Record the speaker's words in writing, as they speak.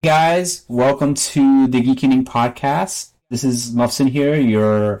Guys, welcome to the Geekoning podcast. This is Muffsin here,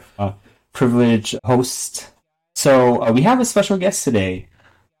 your privileged host. So we have a special guest today.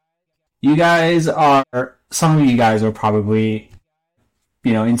 Some of you guys are probably,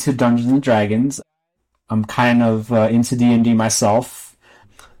 into Dungeons and Dragons. I'm kind of into D&D myself,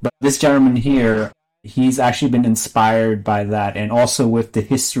 but this gentleman here, he's actually been inspired by that, and also with the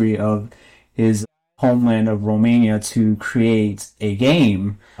history of his homeland of Romania to create a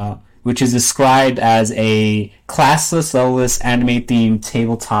game, which is described as a classless, level-less, anime-themed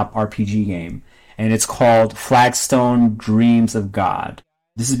tabletop RPG game, and it's called Flagstone: Dreams of God.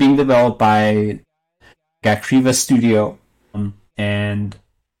 This is being developed by Gakriva Studio, and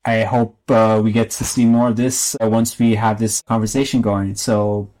I hope we get to see more of this once we have this conversation going.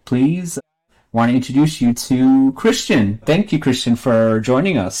 So please, want to introduce you to Christian. Thank you, Christian, for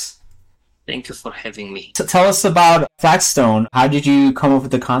joining us. Thank you for having me. So tell us about Flagstone. How did you come up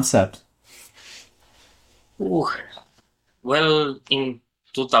with the concept? Ooh. Well, in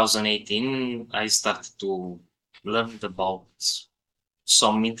 2018, I started to learn about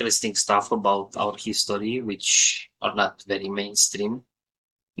some interesting stuff about our history, which are not very mainstream.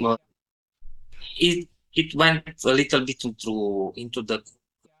 But it went a little bit into the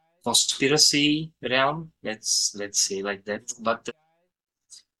conspiracy realm. Let's say like that. But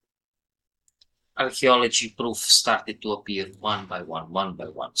archaeology proof started to appear one by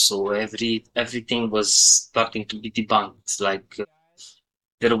one. So everything was starting to be debunked. Like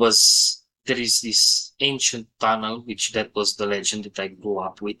there is this ancient tunnel, which that was the legend that I grew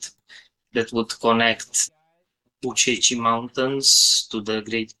up with, that would connect Puchechi Mountains to the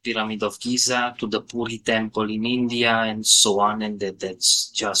Great Pyramid of Giza to the Puri Temple in India and so on. And that's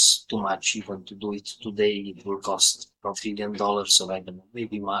just too much even to do it today. It will cost $1 trillion, or I don't know,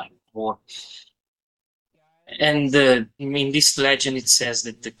 maybe more. And in this legend, it says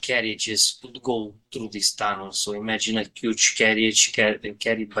that the carriages would go through this tunnel. So imagine a huge carriage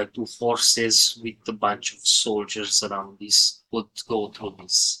carried by two horses with a bunch of soldiers around this would go through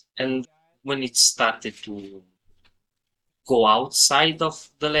this. And when it started to go outside of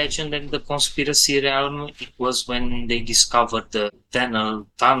the legend and the conspiracy realm, it was when they discovered the tunnel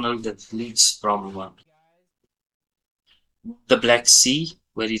that leads from the Black Sea,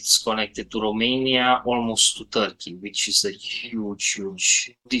 where it's connected to Romania, almost to Turkey, which is a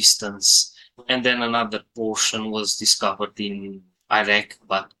huge distance. And then another portion was discovered in Iraq,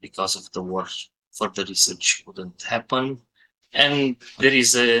 but because of the war, further research couldn't happen. And there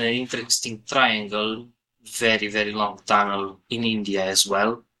is an interesting triangle, very long tunnel in India as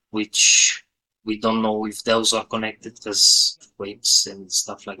well, which we don't know if those are connected because earthquakes and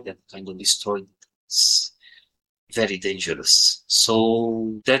stuff like that kind of destroyed it. It's very dangerous.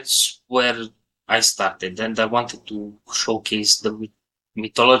 So that's where I started, and I wanted to showcase the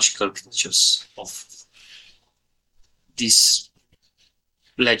mythological creatures of this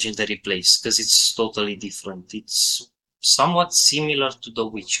legendary place, because it's totally different. It's somewhat similar to The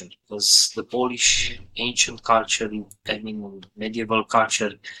Witcher, because the Polish ancient culture, medieval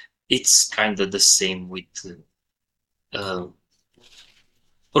culture, it's kind of the same with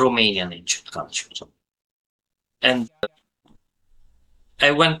Romanian ancient culture. And I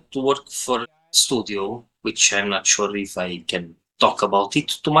went to work for a studio, which I'm not sure if I can talk about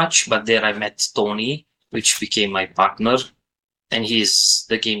it too much, but there I met Tony, which became my partner, and he's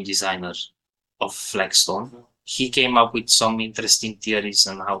the game designer of Flagstone. He came up with some interesting theories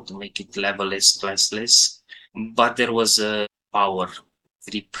on how to make it level-less, classless, but there was a power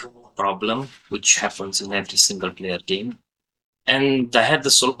creep problem, which happens in every single player game. And I had the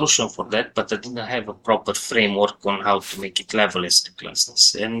solution for that, but I didn't have a proper framework on how to make it level-less and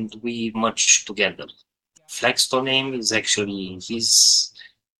classless. And we merged together. Flagstone name is actually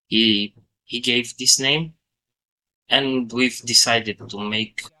he gave this name, and we've decided to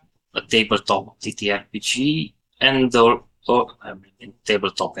make a tabletop TTRPG and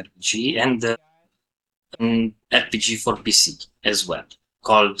tabletop RPG and an RPG for PC as well,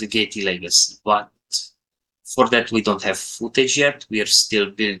 called the Gatey Legacy. But for that, we don't have footage yet. We are still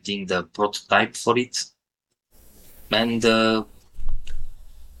building the prototype for it. And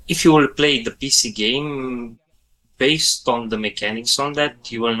if you will play the PC game, based on the mechanics on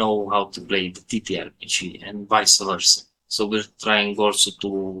that, you will know how to play the TTRPG and vice versa. So we're trying also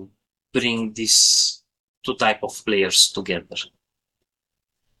to bring these two type of players together.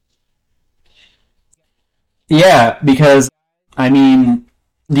 Yeah, because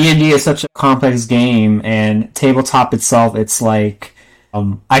D&D is such a complex game, and tabletop itself, it's like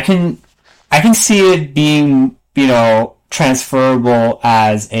I can see it being transferable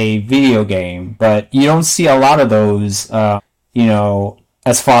as a video game, but you don't see a lot of those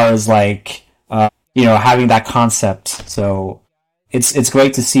as far as like having that concept. So it's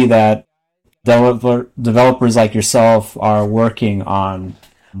great to see that developers like yourself are working on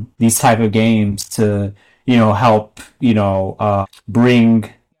these type of games to help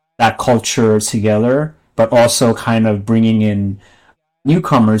bring that culture together, but also kind of bringing in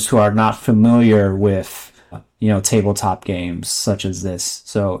newcomers who are not familiar with tabletop games such as this.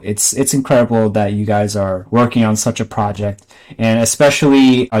 So it's incredible that you guys are working on such a project, and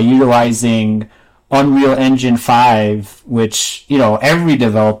especially utilizing Unreal Engine 5, which every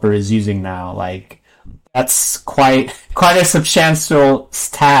developer is using now. Like that's quite a substantial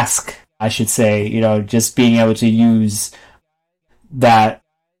task, I should say. Just being able to use that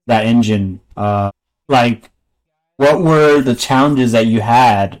engine. Like, what were the challenges that you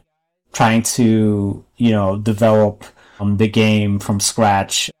had trying to develop the game from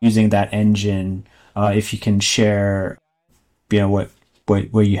scratch using that engine? If you can share, what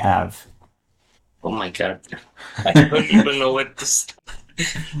you have. Oh my god, I don't even know what to say.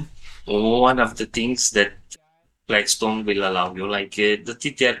 One of the things that Flagstone will allow you, like the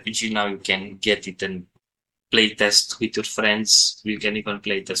TTRPG now, you can get it and play test with your friends. You can even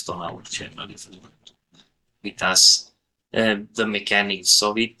play test on our channel if you want with us. The mechanics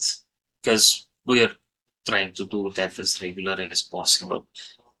of it, because we are trying to do that as regular as possible.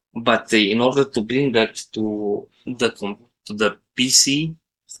 But in order to bring that to the PC,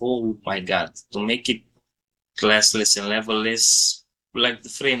 oh my god, to make it classless and levelless, like the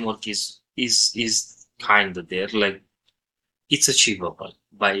framework is kind of there. Like it's achievable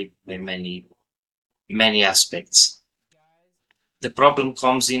by many aspects. The problem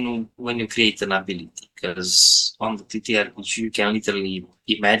comes in when you create an ability, because on the TTRPG you can literally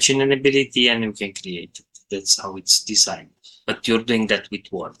imagine an ability and you can create it. That's how it's designed. But you're doing that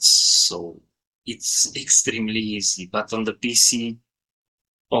with words, so it's extremely easy. But on the PC,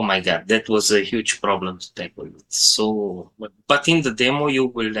 oh my god, that was a huge problem to tackle with. So, but in the demo you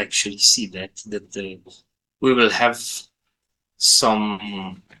will actually see that we will have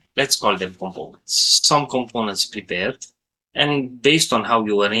some, let's call them components, some components prepared, and based on how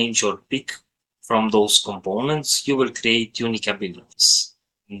you arrange or pick from those components, you will create unique abilities.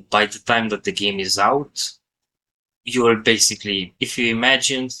 By the time that the game is out, you will basically, if you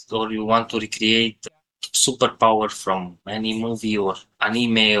imagine or you want to recreate superpower from any movie or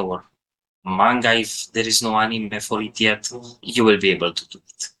anime or manga, if there is no anime for it yet, you will be able to do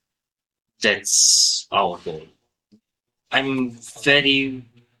it. That's our goal. I'm very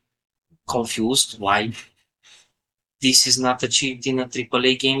confused why this is not achieved in a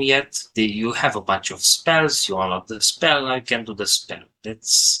AAA game yet. You have a bunch of spells, you unlock the spell, now you can do the spell.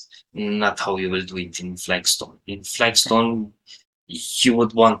 That's not how you will do it in Flagstone. In Flagstone, you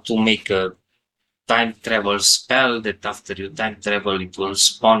would want to make a time travel spell that after you time travel, it will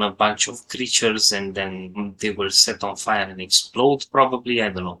spawn a bunch of creatures and then they will set on fire and explode, probably. I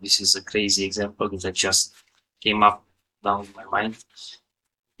don't know. This is a crazy example that just came up down my mind.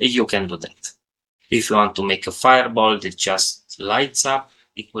 You can do that. If you want to make a fireball that just lights up,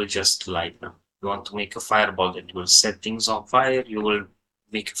 it will just light up. If you want to make a fireball that will set things on fire, you will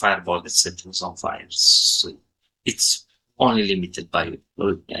make a fireball that sets things on fire. So it's only limited by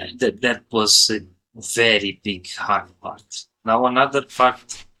that was a very big hard part. Now another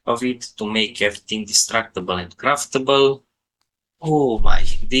part of it to make everything destructible and craftable. Oh my!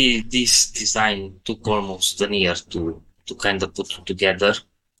 This design took almost a year to kind of put together,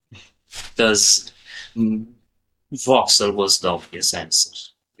 because voxel was the obvious answer.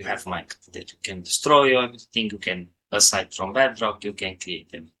 You have Minecraft that you can destroy everything. You can, aside from bedrock, you can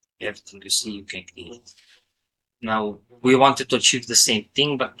create everything you see. You can create. Now we wanted to achieve the same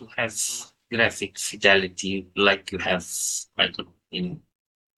thing, but to have graphic fidelity like you have, I don't know, in,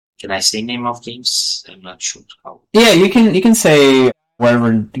 can I say name of games? I'm not sure how. Yeah, you can say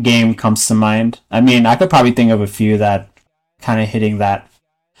whatever game comes to mind. I mean, I could probably think of a few that kind of hitting that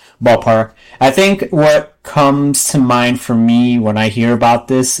ballpark. I think what comes to mind for me when I hear about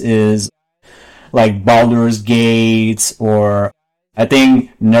this is like Baldur's Gate, or I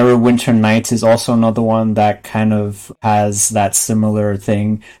think Neverwinter Nights is also another one that kind of has that similar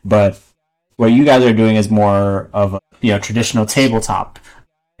thing. But what you guys are doing is more of a traditional tabletop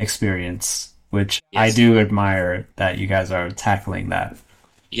experience, which I Yes. do admire that you guys are tackling that.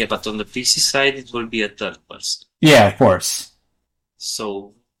 Yeah, but on the PC side, it will be a third person. Yeah, of course.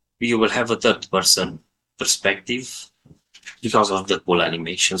 So you will have a third person perspective. Because of the cool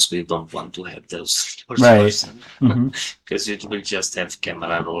animations, we don't want to have those first Right. person. hmm Because it will just have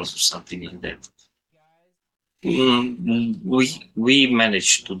camera rolls or something like that. We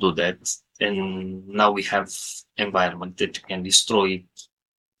managed to do that, and now we have environment that you can destroy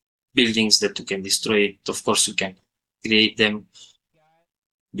buildings that you can destroy. Of course, you can create them.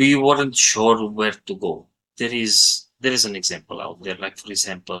 We weren't sure where to go. There is an example out there, like for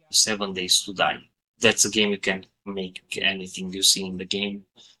example, 7 Days to Die. That's a game you can make anything you see in the game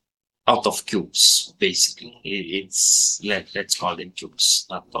out of cubes, basically. Let's call them cubes,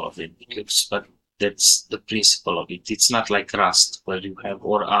 not all of them cubes, but that's the principle of it. It's not like Rust, where you have,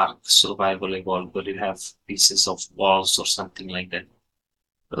 or Ark, Survival Evolved, where you have pieces of walls or something like that.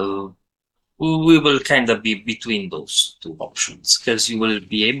 Uh, we will kind of be between those two options, because you will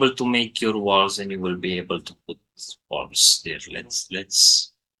be able to make your walls and you will be able to put walls there.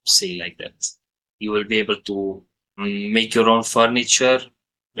 Let's say like that. You will be able to make your own furniture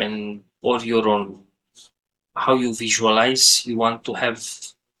and or your own, how you visualize you want to have,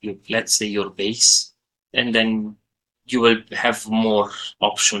 let's say, your base, and then you will have more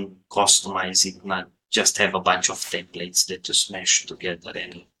option customize it, not just have a bunch of templates that you smash together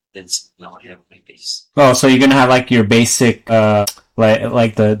and that's now I have my base. Oh, so you're gonna have like your basic,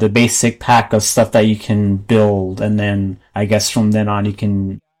 like the basic pack of stuff that you can build, and then I guess from then on you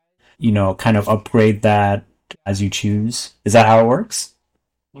can, kind of upgrade that as you choose. Is that how it works?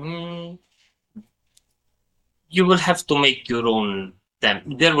 Mm, you will have to make your own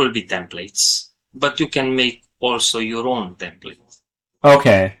there will be templates, but you can make also your own template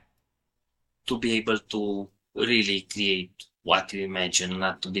Okay. to be able to really create what you imagine,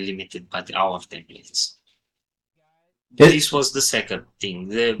 not to be limited by our templates. It. This was the second thing.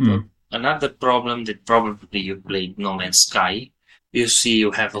 Hmm. Another problem that probably you played No Man's Sky. You see,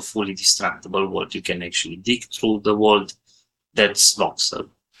 you have a fully destructible world. You can actually dig through the world. That's voxel,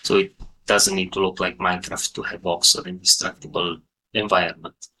 so it doesn't need to look like Minecraft to have voxel and destructible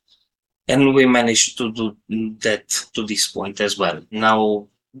environment. And we managed to do that to this point as well. Now,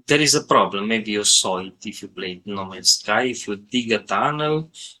 there is a problem. Maybe you saw it if you played No Man's Sky. If you dig a tunnel,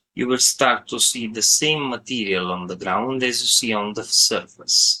 you will start to see the same material on the ground as you see on the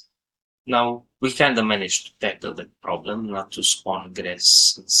surface. Now, we kind of managed to tackle that problem, not to spawn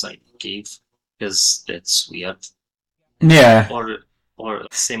grass inside the cave, because that's weird. Yeah. Or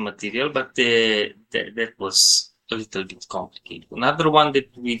same material, but that was a little bit complicated. Another one that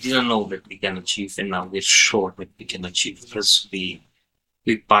we didn't know that we can achieve, and now we're sure that we can achieve, because we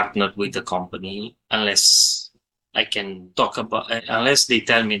partnered with the company. Unless they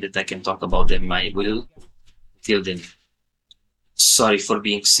tell me that I can talk about them, I will. Till then, sorry for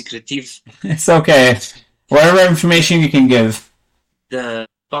being secretive. It's okay. Whatever information you can give. The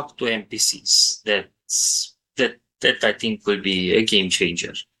talk to NPCs, that I think will be a game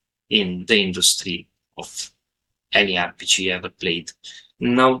changer in the industry of any RPG ever played.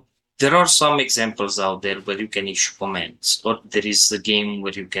 Now, there are some examples out there where you can issue commands, or there is a game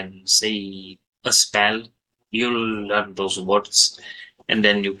where you can say a spell, you'll learn those words, and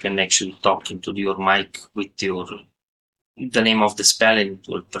then you can actually talk into your mic with the name of the spell and it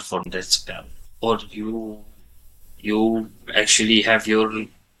will perform that spell. Or you actually have your,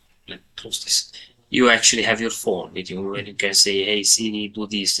 let's close this. You actually have your phone with you and you can say, hey Siri, do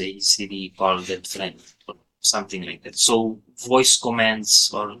this, hey Siri, call that friend, or something like that. So voice commands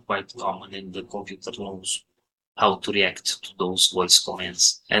are quite common and the computer knows how to react to those voice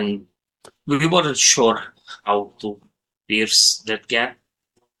commands. And we weren't sure how to pierce that gap,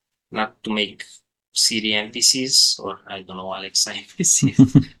 not to make Siri NPCs or I don't know, Alexa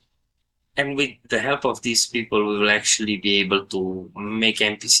NPCs. And with the help of these people, we will actually be able to make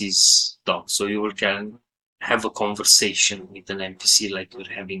NPCs talk. So you will can have a conversation with an NPC like you're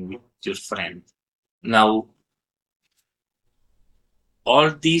having with your friend. Now,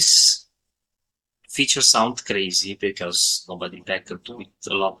 all these features sound crazy because nobody tackled with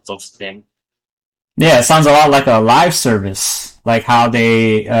a lot of them. Yeah, it sounds a lot like a live service, like how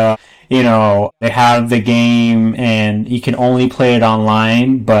they, they have the game and you can only play it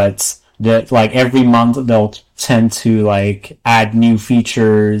online, but that like every month they'll tend to like add new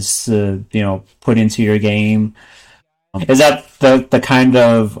features, put into your game. Is that the kind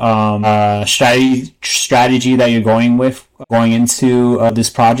of strategy that you're going with going into this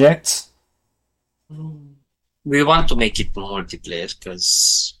project? We want to make it multiplayer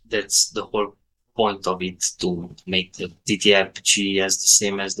because that's the whole point of it, to make the TTRPG as the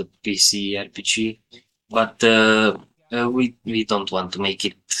same as the PC RPG. But we don't want to make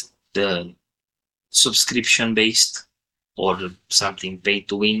it the subscription based or something pay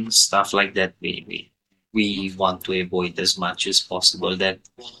to win stuff like that. We want to avoid as much as possible that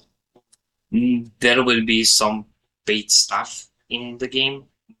there will be some paid stuff in the game,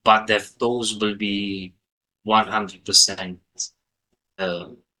 but that those will be 100% uh,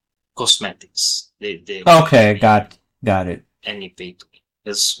 cosmetics. They Okay, be got it. any pay to win.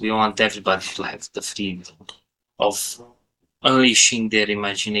 because we want everybody to have the freedom of unleashing their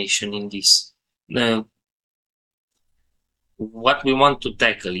imagination in this. What we want to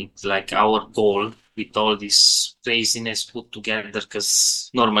tackle it, like our goal with all this craziness put together, because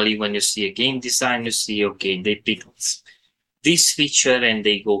normally when you see a game design, you see, okay, they picked this feature and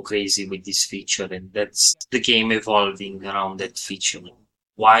they go crazy with this feature, and that's the game evolving around that feature.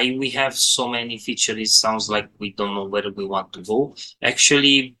 Why we have so many features, it sounds like we don't know where we want to go.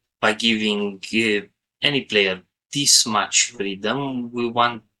 Actually, by giving any player this much freedom, we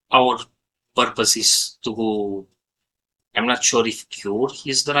want our purpose is to go. I'm not sure if cure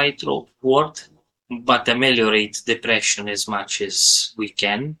is the right word, but ameliorate depression as much as we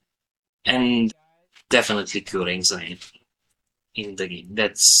can, and definitely cure anxiety in the game.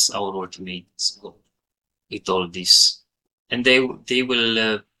 That's our ultimate goal with all this. And they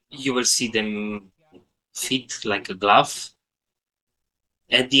will you will see them fit like a glove.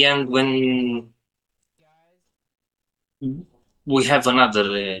 At the end, when we have another,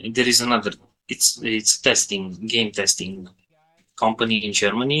 there is another. It's game testing company in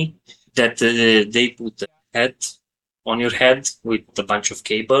Germany that they put a head on your head with a bunch of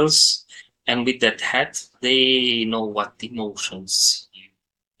cables, and with that head, they know what emotions you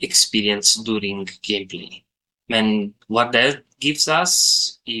experience during gameplay. And what that gives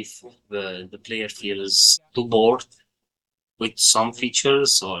us, if the player feels too bored with some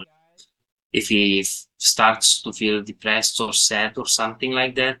features, or if he starts to feel depressed or sad or something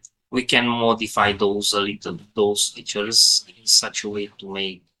like that, we can modify those a little, those features in such a way to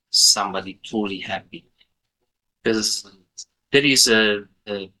make somebody truly happy. Because there is a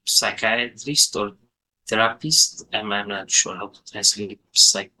psychiatrist or therapist, I'm not sure how to translate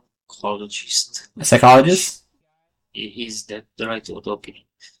psychologist. A psychologist? Is that the right word? Okay.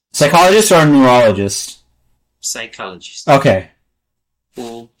 Psychologist or neurologist? Psychologist. Okay.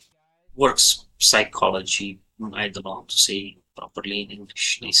 Who works psychology. I don't know how to say properly in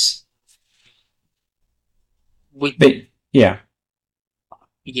English. This. Yeah.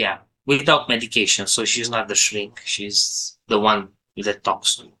 Yeah, without medication. So she's not the shrink. She's the one that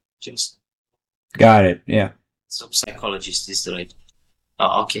talks to you. Just got it. Yeah. So psychologist is the right.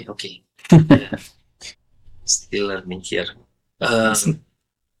 Oh, okay. Yeah. Still learning here. I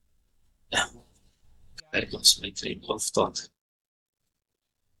lost my train of thought.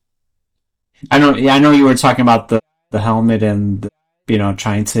 I know you were talking about the helmet and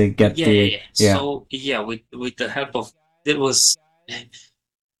trying to get yeah. So with the help of there was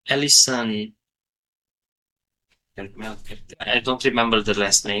Alison. I don't remember the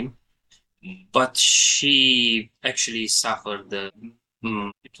last name, but she actually suffered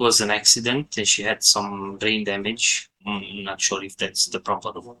it was an accident and she had some brain damage. I'm not sure if that's the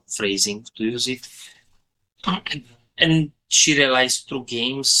proper phrasing to use it. And she realized through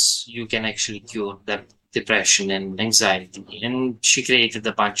games you can actually cure that depression and anxiety. And she created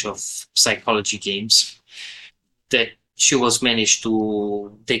a bunch of psychology games that she was managed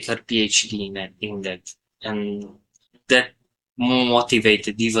to take her PhD in that. And that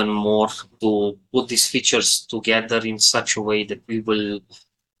motivated even more to put these features together in such a way that we will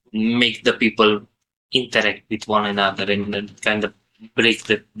make the people interact with one another and kind of break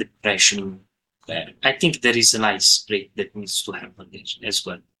the depression. I think there is an ice break that needs to happen there as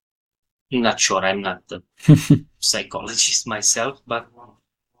well. I'm not sure. I'm not a psychologist myself, but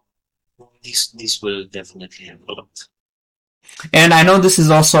this will definitely help a lot. And I know this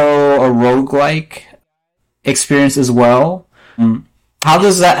is also a roguelike experience as well. How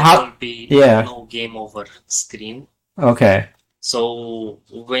does that? How? There will be no game over screen. Okay. So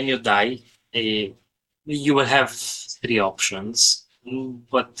when you die, you will have 3 options,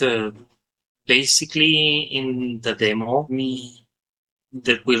 but basically in the demo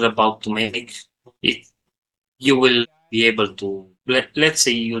that we're about to make, you will be able to, let's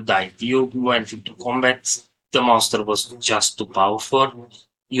say you died, you went into combat, the monster was just too powerful,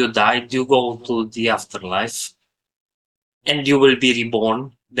 you died, you go to the afterlife, and you will be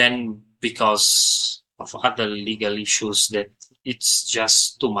reborn then because of other legal issues that it's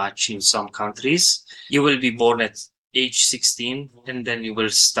just too much in some countries. You will be born at age 16 and then you will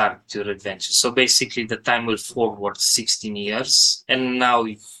start your adventure. So basically the time will forward 16 years and now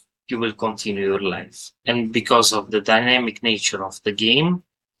you will continue your life. And because of the dynamic nature of the game,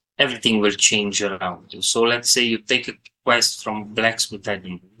 everything will change around you. So let's say you take a quest from blacksmith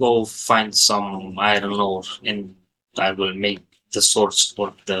and go find some iron ore and I will make the swords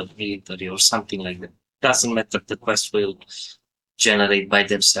for the military or something like that. Doesn't matter. The quest will generate by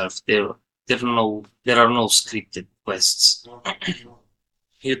themselves. There are no scripted quests.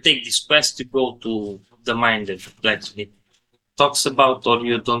 You take this quest, you go to the mine that the blacksmith talks about, or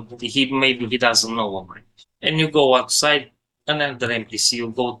you don't, maybe he doesn't know about it. And you go outside, another NPC, you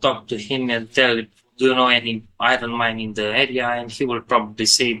go talk to him and tell him, do you know any iron mine in the area? And he will probably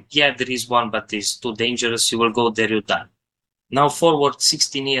say, yeah, there is one, but it's too dangerous. You will go there, you're done. Now, forward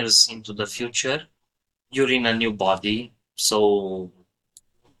 16 years into the future, you're in a new body. So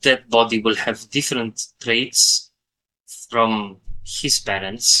that body will have different traits from his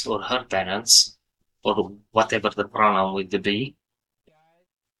parents or her parents, or whatever the pronoun would be.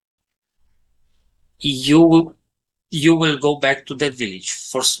 You will go back to that village.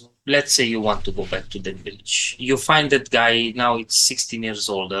 First, let's say you want to go back to that village. You find that guy now, it's 16 years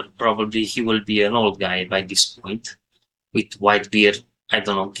older. Probably he will be an old guy by this point with white beard. I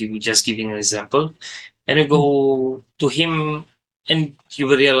don't know, just giving an example. And you go to him and you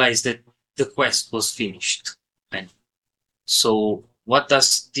will realize that the quest was finished. And so what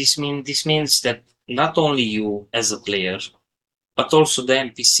does this mean? This means that not only you as a player, but also the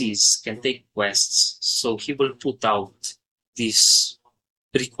NPCs can take quests. So he will put out this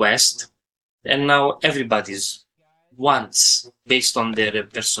request, and now everybody's wants, based on their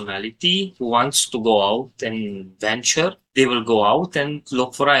personality, who wants to go out and venture, they will go out and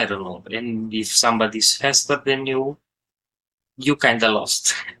look for iron ore. And if somebody's faster than you kind of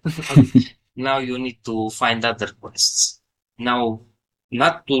lost. Now you need to find other quests. Now,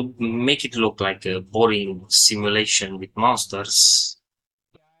 not to make it look like a boring simulation with monsters,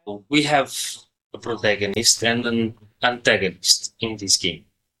 we have a protagonist and an antagonist in this game.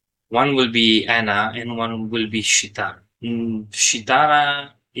 One will be Anna and one will be Shitara. Shitara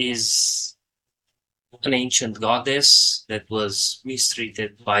is an ancient goddess that was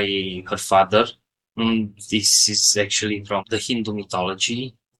mistreated by her father. This is actually from the Hindu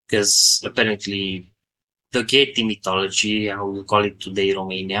mythology, because apparently the Geti mythology, how we call it today,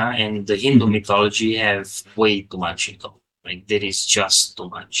 Romania, and the Hindu mythology have way too much in common. Like there is just too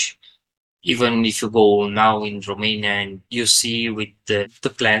much. Even if you go now in Romania and you see with the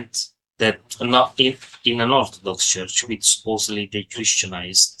plant that not in an Orthodox church, which supposedly they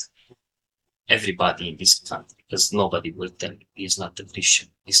Christianized everybody in this country, because nobody will tell you he's not a Christian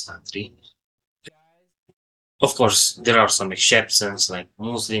in this country. Of course, there are some exceptions like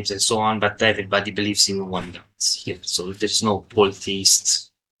Muslims and so on, but everybody believes in one God here. So there's no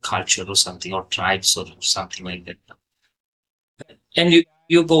polytheist culture or something, or tribes or something like that. And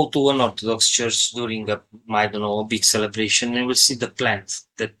you go to an Orthodox church during I don't know, a big celebration, and you will see the plant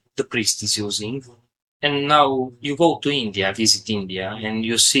that the priest is using. And now you go to India, visit India, and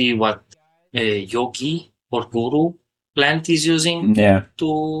you see what a yogi or guru plant is using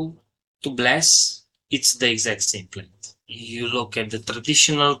to bless. It's the exact same plant. You look at the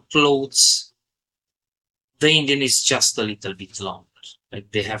traditional clothes, the Indian is just a little bit longer.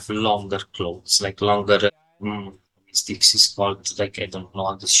 Like they have longer clothes, like longer, this is called, like, I don't know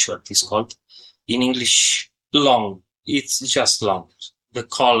how this shirt is called. In English, long. It's just long. The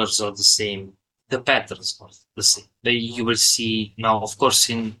colors are the same. The patterns are the same. You will see now, of course,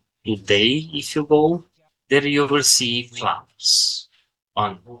 in today, if you go there, you will see flowers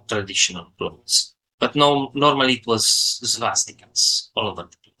on traditional clothes. But no, normally it was swastikas all over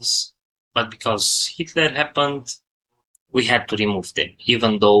the place. But because Hitler happened, we had to remove them,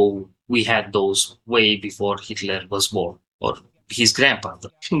 even though we had those way before Hitler was born, or his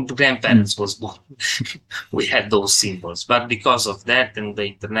grandparents was born. We had those symbols. But because of that and the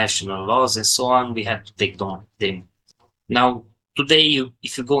international laws and so on, we had to take them. Now, today,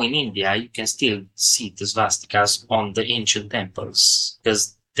 if you go in India, you can still see the swastikas on the ancient temples,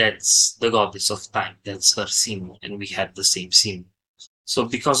 because that's the goddess of time. That's her symbol, and we had the same symbol. So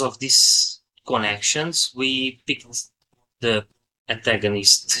because of these connections, we picked the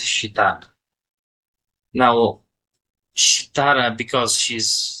antagonist Shitara. Now, Shitara, because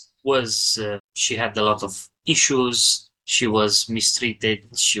she had a lot of issues. She was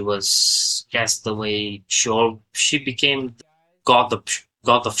mistreated. She was cast away. She became god of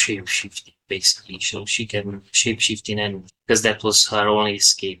shapeshifting, basically. So she can shapeshift in anything, because that was her only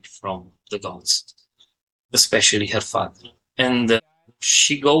escape from the gods, especially her father. And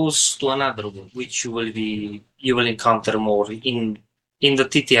she goes to another world, which you will encounter more in the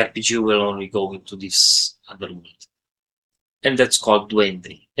TTRPG. You will only go into this other world, and that's called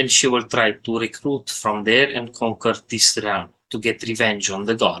Duende. And she will try to recruit from there and conquer this realm to get revenge on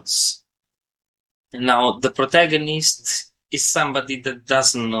the gods. And now the protagonist is somebody that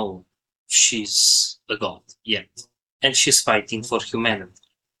doesn't know she's a god yet, and she's fighting for humanity.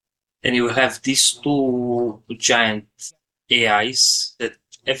 And you have these two giant AIs that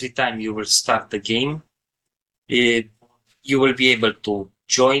every time you will start the game, you will be able to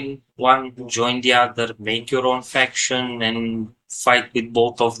join one join the other, make your own faction and fight with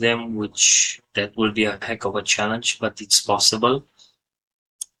both of them, which that will be a heck of a challenge, but it's possible.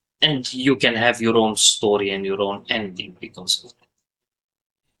 And you can have your own story and your own ending because of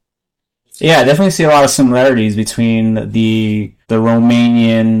Yeah, I definitely see a lot of similarities between the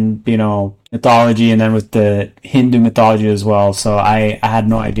Romanian, mythology and then with the Hindu mythology as well. So I had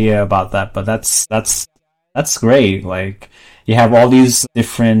no idea about that, but that's great. Like you have all these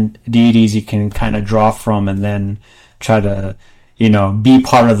different deities you can kind of draw from and then try to, be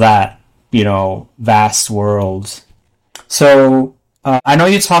part of that, vast world. So I know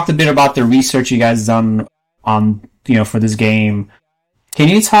you talked a bit about the research you guys done on, for this game. Can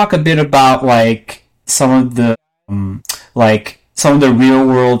you talk a bit about like um, some of the real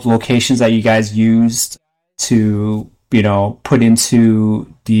world locations that you guys used to put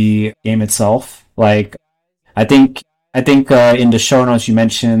into the game itself? Like I think in the show notes you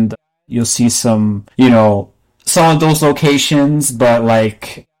mentioned you'll see some of those locations, but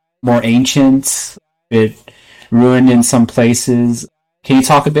like more ancient, bit ruined in some places. Can you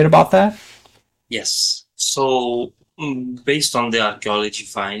talk a bit about that? yes. So based on the archaeology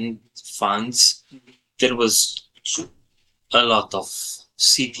finds, there was a lot of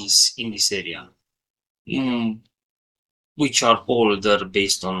cities in this area, mm, which are older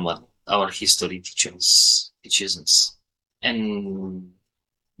based on what our history teaches us. And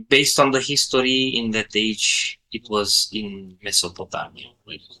based on the history in that age, it was in Mesopotamia,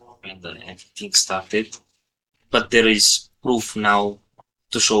 like when everything started. But there is proof now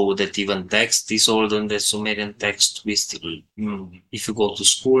to show that even text is older than the Sumerian text. We still, if you go to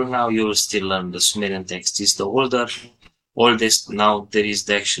school now, you will still learn the Sumerian text is the oldest. Now there is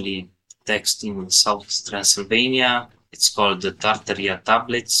actually text in South Transylvania. It's called the Tartaria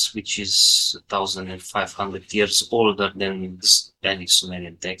tablets, which is 1,500 years older than any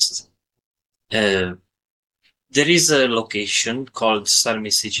Sumerian text. Uh, there is a location called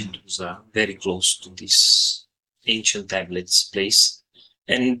Sarmisegetusa, very close to this ancient tablets place,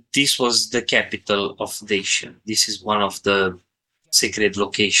 and this was the capital of Dacia. This is one of the sacred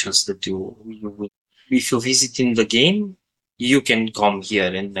locations that you will, if you visit in the game, you can come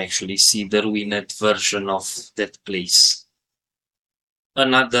here and actually see the ruined version of that place.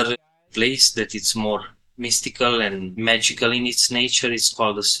 Another place that is more mystical and magical in its nature is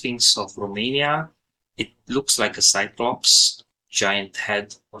called the Sphinx of Romania. It looks like a cyclops, giant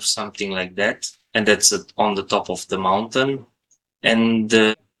head or something like that, and that's on the top of the mountain. And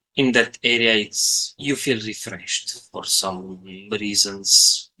in that area, it's you feel refreshed for some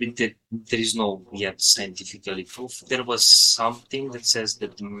reasons. There is no yet scientifically proof. There was something that says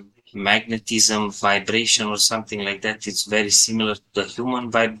that magnetism, vibration, or something like that. It's very similar to the human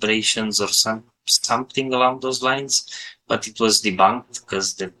vibrations or something along those lines, but it was debunked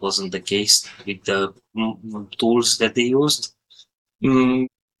because that wasn't the case with the tools that they used. Mm,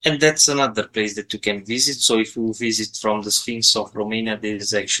 and that's another place that you can visit. So if you visit from the Sphinx of Romania, there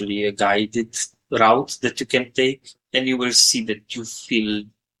is actually a guided route that you can take, and you will see that you feel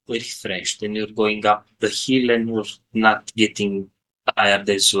refreshed and you're going up the hill and you're not getting tired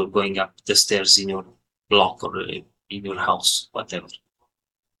as you're going up the stairs in your block or in your house, whatever,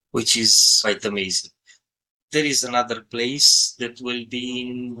 which is quite amazing. There is another place that will be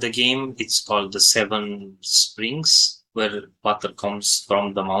in the game. It's called the Seven Springs, where water comes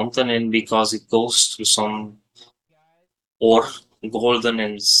from the mountain, and because it goes through some ore, golden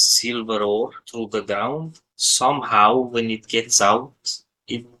and silver ore through the ground, somehow when it gets out,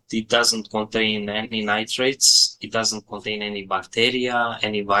 it doesn't contain any nitrates, it doesn't contain any bacteria,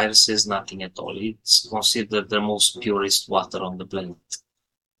 any viruses, nothing at all. It's considered the most purest water on the planet.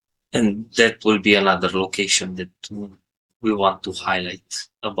 And that will be another location that we want to highlight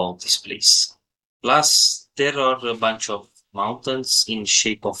about this place. Plus, there are a bunch of mountains in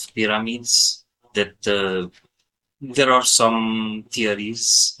shape of pyramids that there are some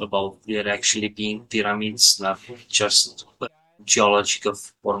theories about there actually being pyramids, not just geological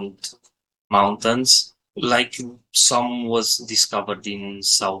formed mountains. Like some was discovered in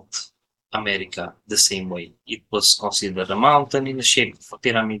South America the same way. It was considered a mountain in the shape of a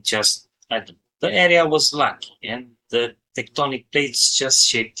pyramid, just the area was lucky and the tectonic plates just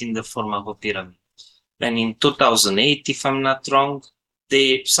shaped in the form of a pyramid. And in 2008, if I'm not wrong,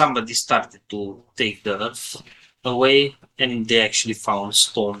 somebody started to take the earth away and they actually found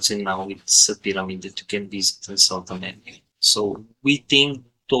stones and now it's a pyramid that you can visit in South America. So we think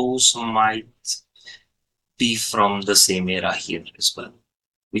those might be from the same era here as well,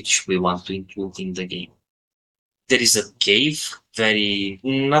 which we want to include in the game. There is a cave,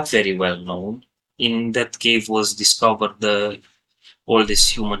 not very well known. In that cave was discovered the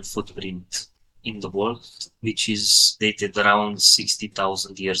oldest human footprint in the world, which is dated around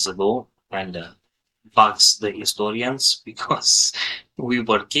 60,000 years ago, and bugs the historians because we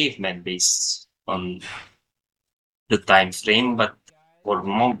were cavemen based on the time frame, but or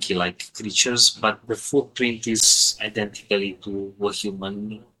monkey-like creatures, but the footprint is identically to a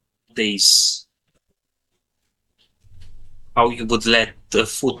human. Days how you would let a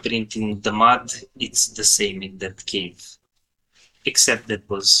footprint in the mud, it's the same in that cave, except that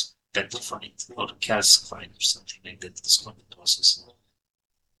was petrified or calcified or something like that. It's called the process.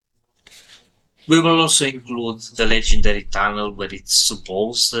 We will also include the legendary tunnel where it's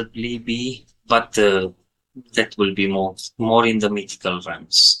supposedly be, but that will be more in the mythical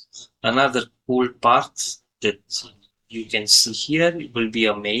realms. Another cool part that you can see here will be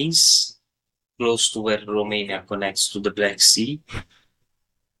a maze close to where Romania connects to the Black Sea.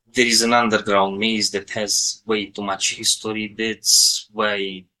 There is an underground maze that has way too much history. That's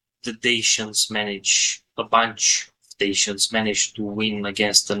why the Dacians manage, a bunch of Dacians managed to win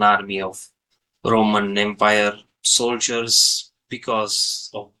against an army of Roman Empire soldiers because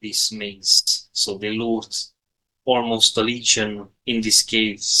of this maze. So they lured almost a legion in these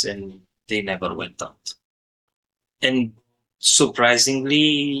caves and they never went out. And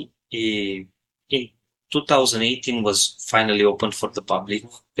surprisingly, in 2018 was finally opened for the public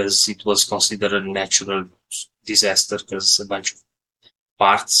because it was considered a natural disaster because a bunch of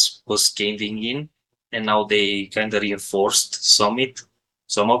parts was caving in, and now they kind of reinforced some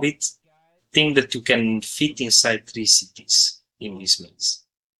of it. Think that you can fit inside 3 cities in this maze,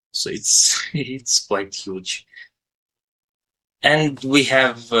 so it's it's quite huge. And we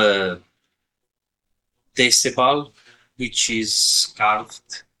have Decebal, which is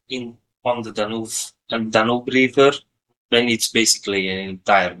carved in on the Danube River, and it's basically an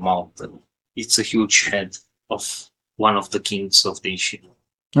entire mountain. It's a huge head of one of the kings of the ancient.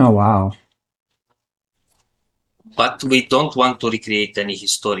 Oh, wow. But we don't want to recreate any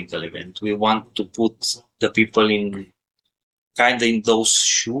historical event. We want to put the people in kind of in those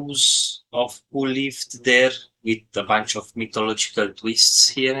shoes of who lived there with a bunch of mythological twists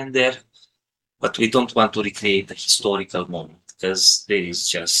here and there. But we don't want to recreate a historical moment because there is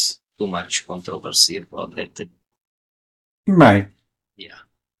just too much controversy about that. Right. Yeah.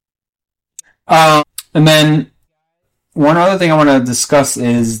 And then one other thing I want to discuss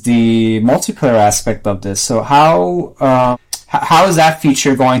is the multiplayer aspect of this. So how is that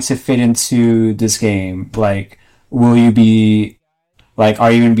feature going to fit into this game? Like, will you be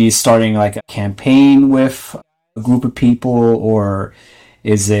are you going to be starting like a campaign with a group of people, or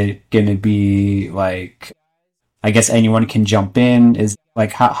is it going to be like, I guess anyone can jump in? Is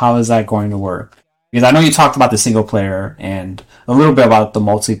like how is that going to work? Because I know you talked about the single player and a little bit about the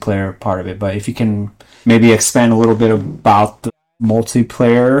multiplayer part of it, but if you can maybe expand a little bit about the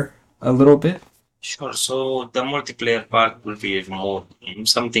multiplayer a little bit. Sure. So the multiplayer part will be more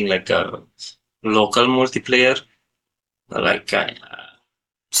something like a local multiplayer, like.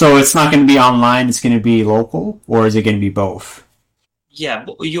 So it's not going to be online; it's going to be local, or is it going to be both? Yeah,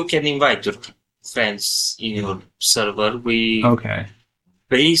 you can invite your friends in your server. Okay.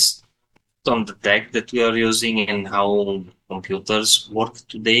 Based on the tech that we are using and how computers work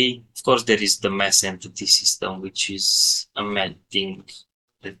today, of course, there is the mass entity system, which is a mad thing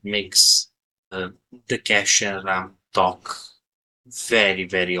that makes the cache and RAM talk very,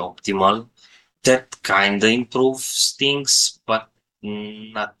 very optimal. That kind of improves things, but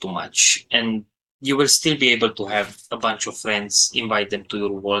not too much. And you will still be able to have a bunch of friends, invite them to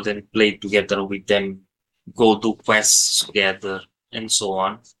your world and play together with them, go do quests together, and so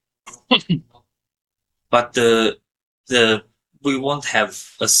on. But we won't have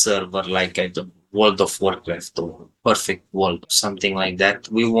a server like at the World of Warcraft or Perfect World or something like that.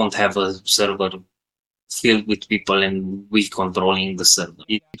 We won't have a server filled with people and we controlling the server.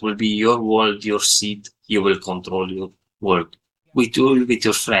 It will be your world, your seed. You will control your world with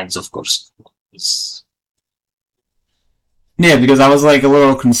your friends, of course. Yeah, because I was like a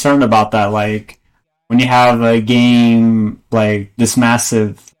little concerned about that. Like when you have a game like this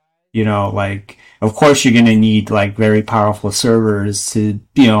massive, like of course you're gonna need like very powerful servers to,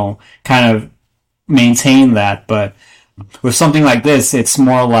 kind of maintain that. But with something like this, it's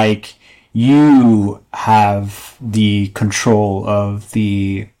more like you have the control of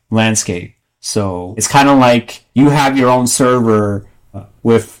the landscape. So it's kind of like you have your own server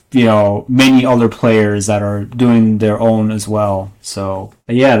with many other players that are doing their own as well. So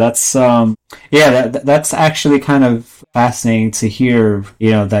yeah, that's that's actually kind of fascinating to hear,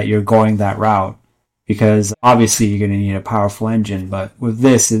 that you're going that route, because obviously you're going to need a powerful engine, but with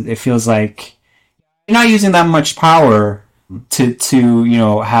this it feels like you're not using that much power,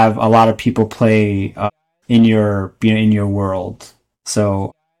 to have a lot of people play in your in your world.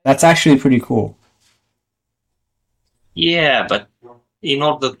 So that's actually pretty cool. Yeah, but in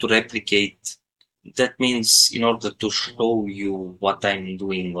order to replicate, that means in order to show you what I'm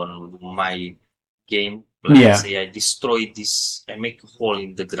doing on my game, let's Yeah. say I destroy this, I make a hole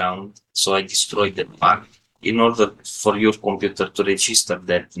in the ground, so I destroy the part. In order for your computer to register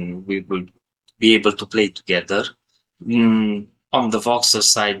that, we will be able to play together. On the Voxer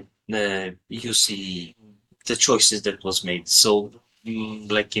side, you see the choices that was made. So,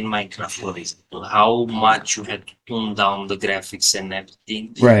 like in Minecraft, for example, how much you had to tune down the graphics and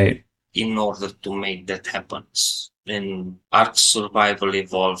everything Right. in order to make that happen. And Ark Survival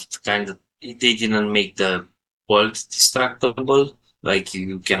Evolved kind of, they didn't make the world destructible, like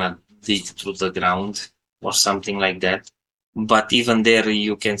you cannot dig through the ground or something like that. But even there,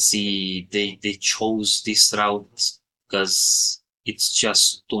 you can see they chose this route because it's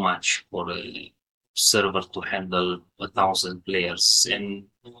just too much for a server to handle 1,000 players and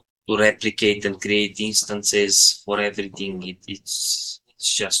to replicate and create instances for everything. It's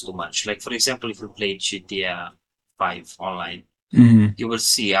just too much. Like for example, if you play GTA 5 online, you will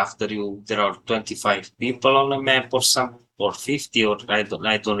see after there are 25 people on a map or 50 or I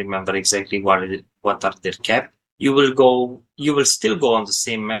don't remember exactly what are their cap. You will still go on the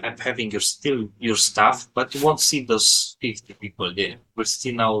same map having your stuff, but you won't see those 50 people there. We'll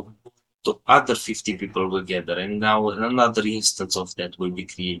see now the other 50 people will gather, and now another instance of that will be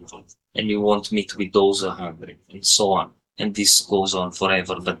created, and you won't meet with those 100, and so on. And this goes on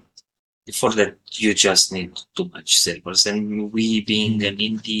forever, but for that, you just need too much servers. And we being an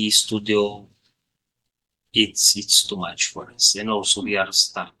indie studio, it's too much for us. And also we are a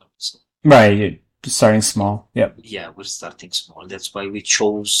startup. So Right. You're starting small. Yep. yeah, we're starting small. That's why we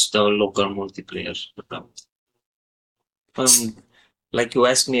chose the local multiplayer route. Like you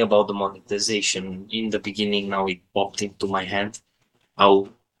asked me about the monetization in the beginning, now it popped into my head how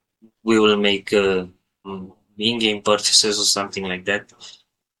we will make in-game purchases or something like that.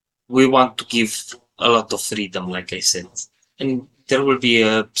 We want to give a lot of freedom, like I said, and there will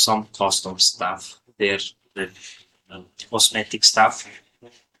be some custom stuff there, that cosmetic stuff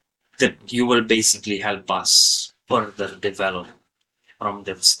that you will basically help us further develop from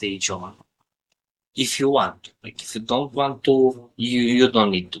that stage on. If you want, like if you don't want to, you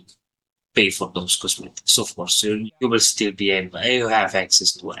don't need to pay for those cosmetics. Of course, you will still be able, you have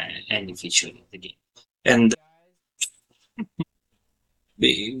access to any feature in the game. And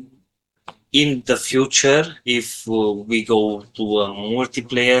in the future, if we go to a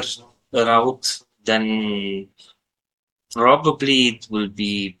multiplayer route, then probably it will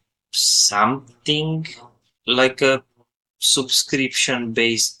be something like a subscription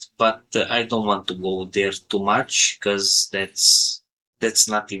based, but I don't want to go there too much because that's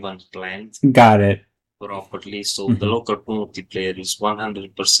not even planned Got it. properly. So the local multiplayer is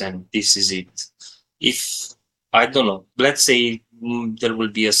 100%. This is it. If I don't know, let's say there will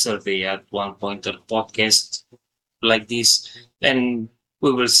be a survey at one point, a podcast like this, and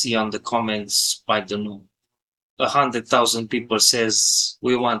we will see on the comments, I don't know, 100,000 people says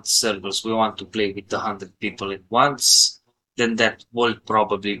we want servers, we want to play with 100 people at once, then that will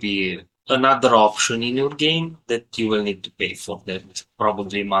probably be another option in your game that you will need to pay for that,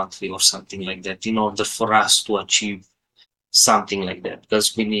 probably monthly or something like that, in order for us to achieve something like that,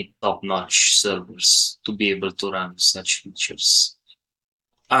 because we need top-notch servers to be able to run such features.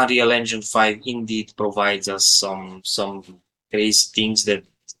 Unreal Engine 5 indeed provides us some crazy things that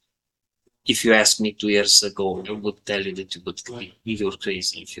if you asked me 2 years ago, I would tell you that you're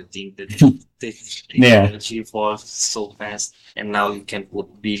crazy if you think that the technology evolved so fast, and now you can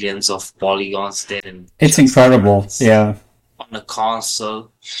put billions of polygons there, and it's incredible. Yeah, on a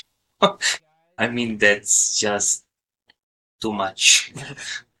console. I mean, that's just too much.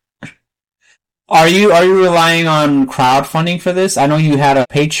 Are you relying on crowdfunding for this? I know you had a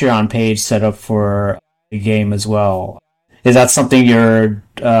Patreon page set up for the game as well. Is that something you're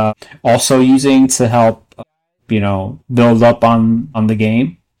also using to help, build up on the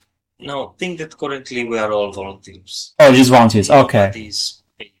game? No, I think that currently we are all volunteers. Oh, just volunteers. Okay. Nobody's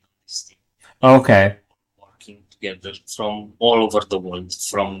paid on this thing. Okay. Working together from all over the world,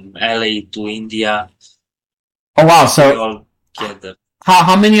 from LA to India. Oh wow! We So all gather.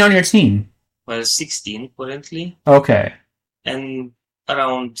 how many on your team? Well, 16 currently, Okay. and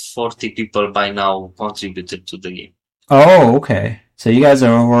around 40 people by now contributed to the game. Oh, okay. So you guys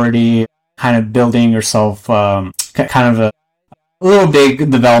are already kind of building yourself, kind of a little big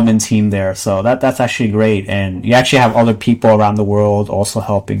development team there. So that's actually great, and you actually have other people around the world also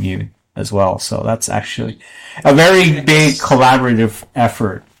helping you. as well. So that's actually a very big Yes. collaborative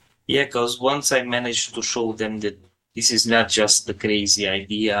effort. Yeah, because once I managed to show them that this is not just a crazy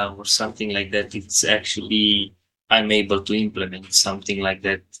idea or something like that, it's actually I'm able to implement something like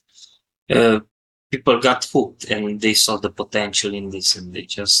that. Uh, People got hooked and they saw the potential in this, and they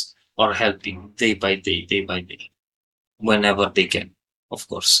just are helping day by day, whenever they can. Of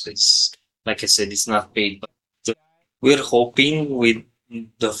course, it's like I said, it's not paid, but we're hoping with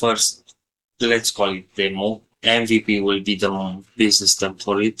the first, let's call it demo, MVP will be the business term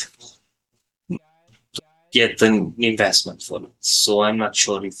for it, get an investment for it. So I'm not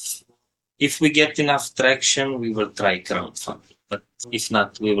sure if we get enough traction, we will try crowdfunding. But if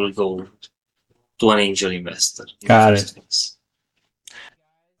not, we will go to an angel investor in the Got it. first place.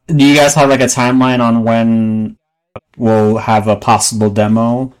 Do you guys have like a timeline on when we'll have a possible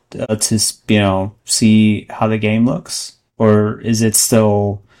demo to see how the game looks, or is it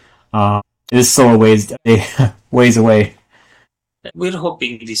still a ways away? We're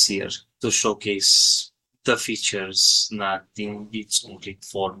hoping this year to showcase the features, not in its complete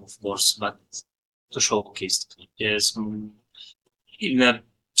form, of course, but to showcase the features in a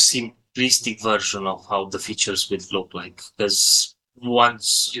simplistic version of how the features would look like. Because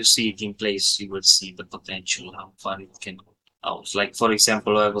once you see it in place, you will see the potential, how far it can go out. Like, for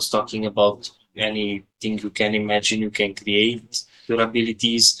example, I was talking about anything you can imagine, you can create your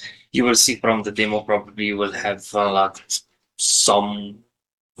abilities. You will see from the demo, probably you will have unlocked some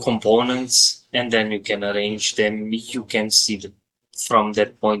components and then you can arrange them. You can see that from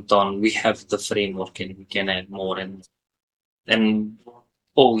that point on, we have the framework and we can add more and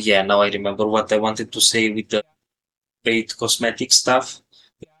oh yeah, now I remember what I wanted to say with the paid cosmetic stuff.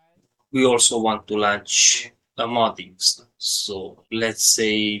 We also want to launch a modding stuff. So let's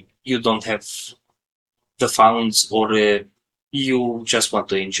say you don't have the funds or you just want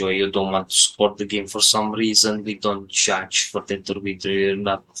to enjoy, you don't want to support the game for some reason, we don't judge for that or we're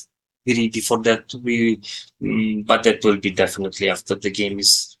not greedy for that. But that will be definitely after the game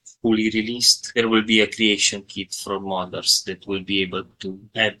is fully released. There will be a creation kit for modders that will be able to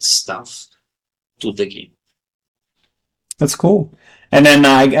add stuff to the game. That's cool. And then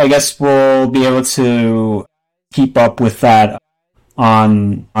I guess we'll be able to keep up with that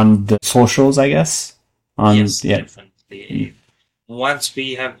on the socials, I guess. On Yes, yeah. definitely. Once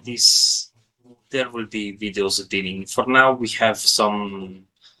we have this, there will be videos appearing. For now, we have some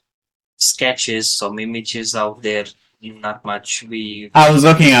sketches, some images out there. Not much. I was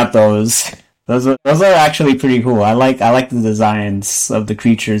looking at those. Those are actually pretty cool. I like the designs of the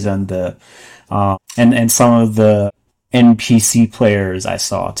creatures and the and some of the NPC players I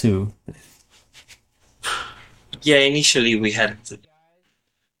saw too. Yeah, initially we had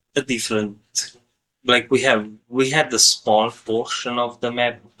a different, like we had a small portion of the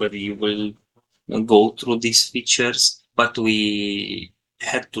map where you will go through these features, but we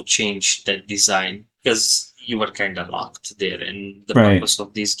had to change that design because you were kind of locked there, and the Right. purpose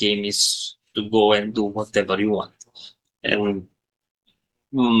of this game is to go and do whatever you want, and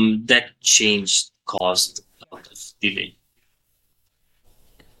that change caused a lot of delay.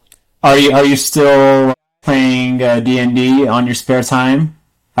 Are you still playing D&D on your spare time?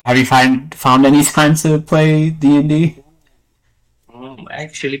 Have you found any time to play D&D? I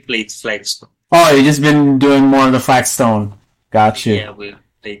actually played Flagstone. Oh, you just been doing more of the Flagstone. Gotcha. Yeah, we're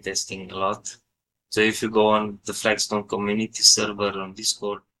playtesting a lot. So if you go on the Flagstone community server on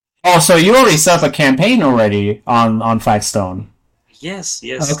Discord, Oh, so you already set up a campaign already on Flagstone. yes,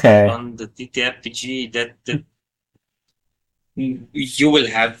 Okay. on the TTRPG that you will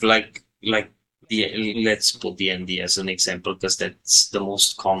have like the let's put D&D as an example because that's the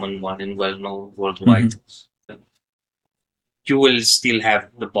most common one and well known worldwide. Hmm. You will still have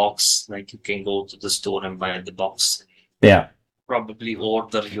the box, like you can go to the store and buy the box. Yeah. Probably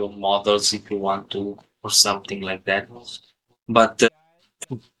order your models if you want to or something like that. But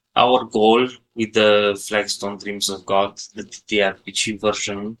our goal with the Flagstone Dreams of God, the TTRPG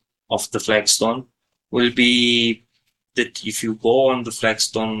version of the Flagstone, will be that if you go on the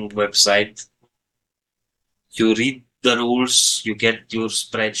Flagstone website, you read the rules, you get your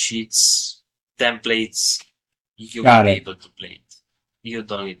spreadsheets, templates, you will Got be it. able to play it. You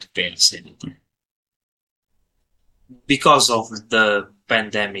don't need to pay us anything. Because of the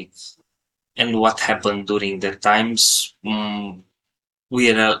pandemic and what happened during the times,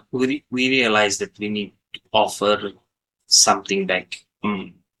 we realized that we need to offer something back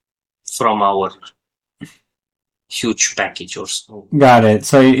from our huge package or so. Got it.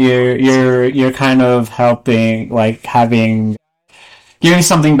 So you're kind of helping, like having giving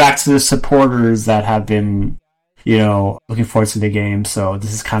something back to the supporters that have been looking forward to the game. So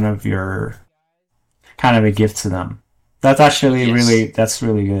this is kind of your kind of a gift to them. That's actually Yes. that's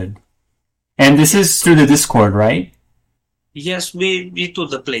really good. And this is Yes. through the Discord, right? Yes, we do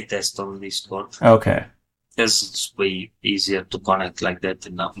the playtest on Discord Okay. because it's way easier to connect like that.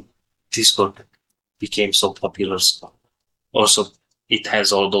 And now Discord became so popular. So also, it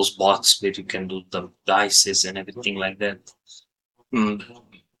has all those bots where you can do the dices and everything like that. Mm,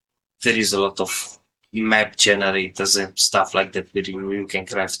 there is a lot of map generators and stuff like that where you can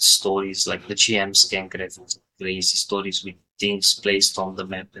craft stories, like the GMs can craft crazy stories with things placed on the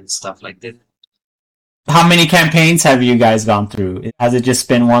map and stuff like that. How many campaigns have you guys gone through? Has it just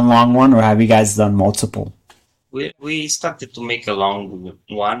been one long one, or have you guys done multiple? We started to make a long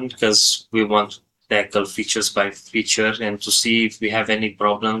one because we want to tackle features by feature and to see if we have any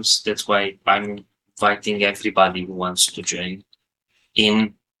problems. That's why I'm inviting everybody who wants to join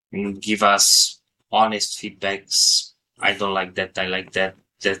in and give us honest feedbacks. I don't like that. I like that.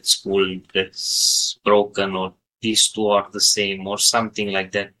 That's cool. That's broken, or these two are the same, or something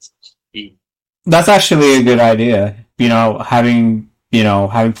like that. We- That's actually a good idea. Having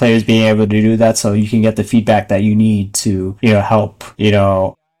players being able to do that so you can get the feedback that you need to, help,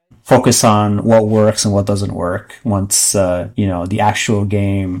 focus on what works and what doesn't work once, the actual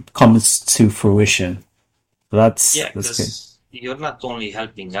game comes to fruition. So Yeah, that's good. because you're not only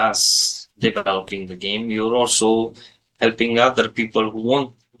helping us developing the game, you're also helping other people who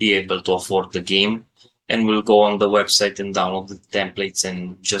won't be able to afford the game and will go on the website and download the templates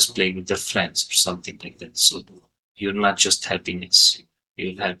and just play with their friends or something like that. So you're not just helping us,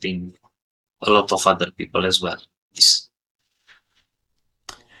 you're helping a lot of other people as well. Yes.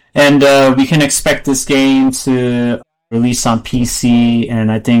 And we can expect this game to release on PC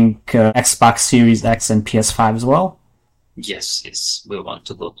and I think Xbox Series X and PS5 as well. Yes, yes, we want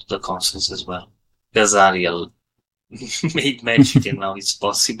to go to the consoles as well. Because Ariel made magic and now it's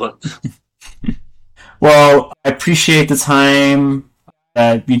possible. Well, I appreciate the time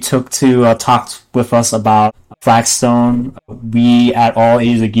that you took to talk with us about Flagstone. We at All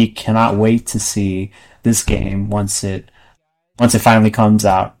Ages of Geek cannot wait to see this game once it finally comes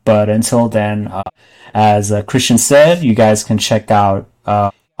out. But until then, as Christian said, you guys can check out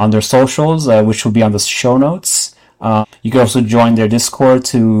on their socials, which will be on the show notes. You can also join their Discord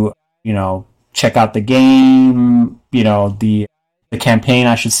to check out the game, the campaign,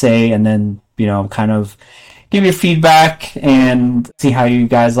 I should say, and then kind of give your feedback and see how you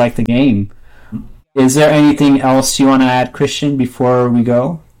guys like the game. Is there anything else you want to add, Christian, before we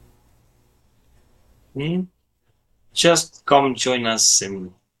go? Hmm? Just come join us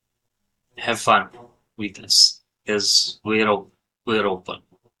and have fun with us because we're open.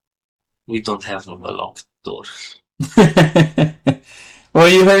 We don't have a locked door. Well,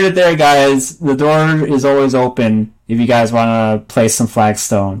 you heard it there, guys. The door is always open if you guys want to play some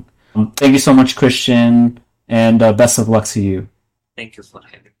Flagstone. Thank you so much, Christian, and best of luck to you. Thank you for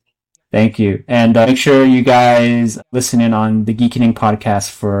having me. Thank you. And make sure you guys listen in on the Geekoning podcast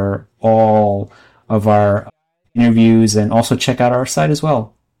for all of our interviews and also check out our site as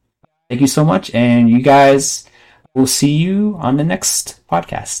well. Thank you so much. And you guys, will see you on the next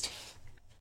podcast.